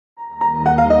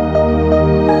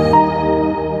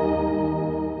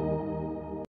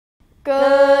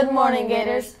morning,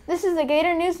 Gators. This is the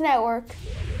Gator News Network.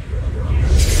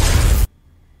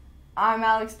 I'm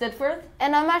Alex Ditthfuth.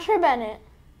 And I'm Asher Bennett.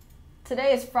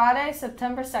 Today is Friday,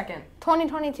 September 2nd.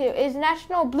 2022 is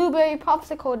National Blueberry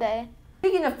Popsicle Day.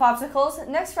 Speaking of popsicles,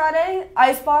 next Friday,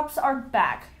 Ice Pops are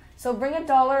back. So bring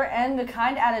 $1 and a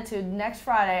kind attitude next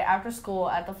Friday after school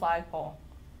at the flagpole.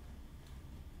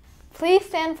 Please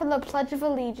stand for the Pledge of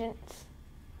Allegiance.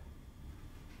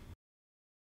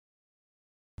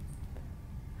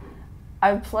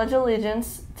 I pledge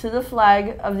allegiance to the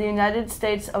flag of the United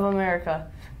States of America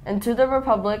and to the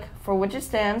republic for which it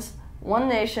stands, one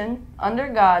nation,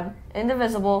 under God,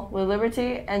 indivisible, with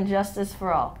liberty and justice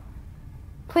for all.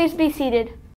 Please be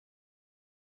seated.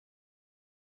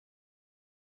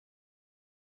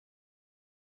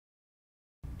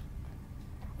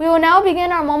 We will now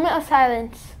begin our moment of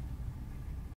silence.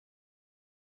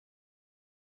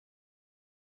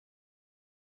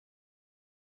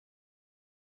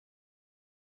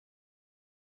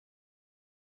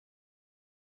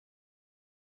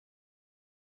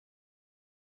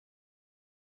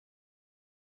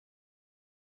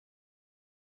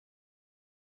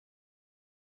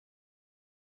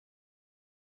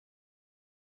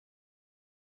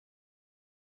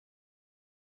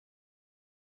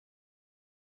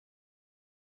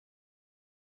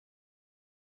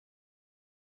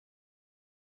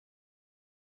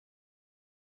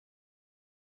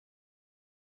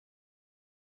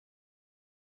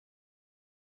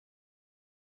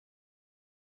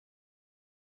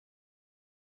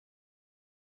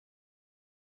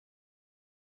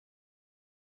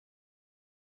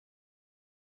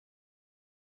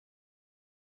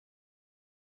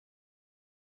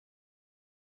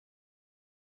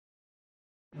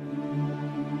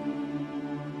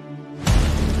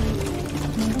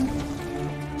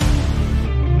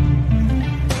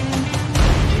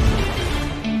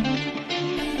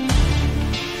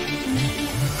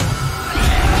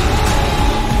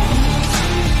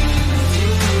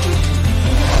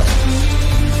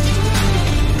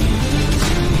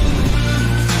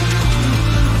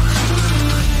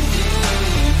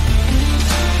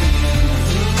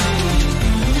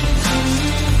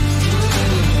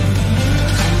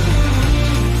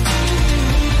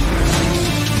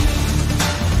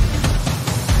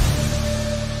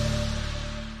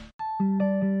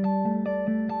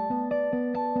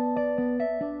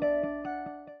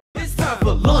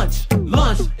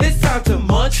 Lunch, it's time to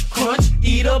munch, crunch,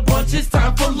 eat a bunch, it's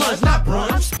time for lunch, not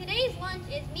brunch. Today's lunch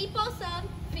is meatball sub,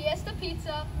 fiesta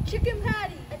pizza, chicken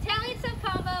patty, Italian sub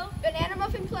combo, banana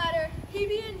muffin platter,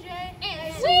 PB&J,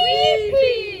 and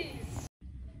sweet peas.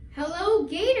 Hello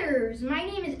Gators! My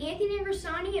name is Anthony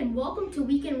Versani and welcome to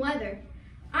Weekend Weather.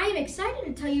 I am excited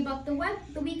to tell you about the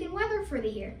weekend weather for the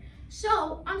year.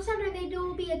 So, on Saturday there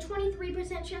will be a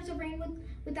 23% chance of rain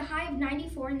with a high of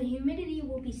 94 and the humidity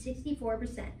will be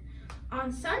 64%. On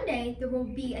Sunday, there will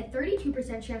be a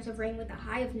 32% chance of rain with a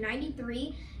high of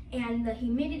 93 and the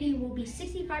humidity will be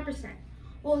 65%.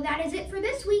 Well, that is it for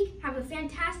this week. Have a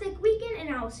fantastic weekend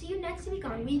and I will see you next week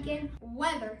on Weekend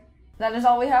Weather. That is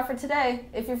all we have for today.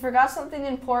 If you forgot something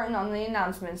important on the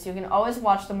announcements, you can always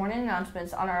watch the morning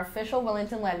announcements on our official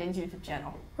Wellington Landings YouTube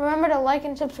channel. Remember to like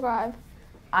and subscribe.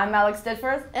 I'm Alex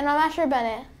Ditthfuth. And I'm Asher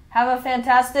Bennett. Have a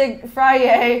fantastic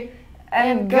Friday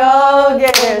and go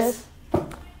Gators!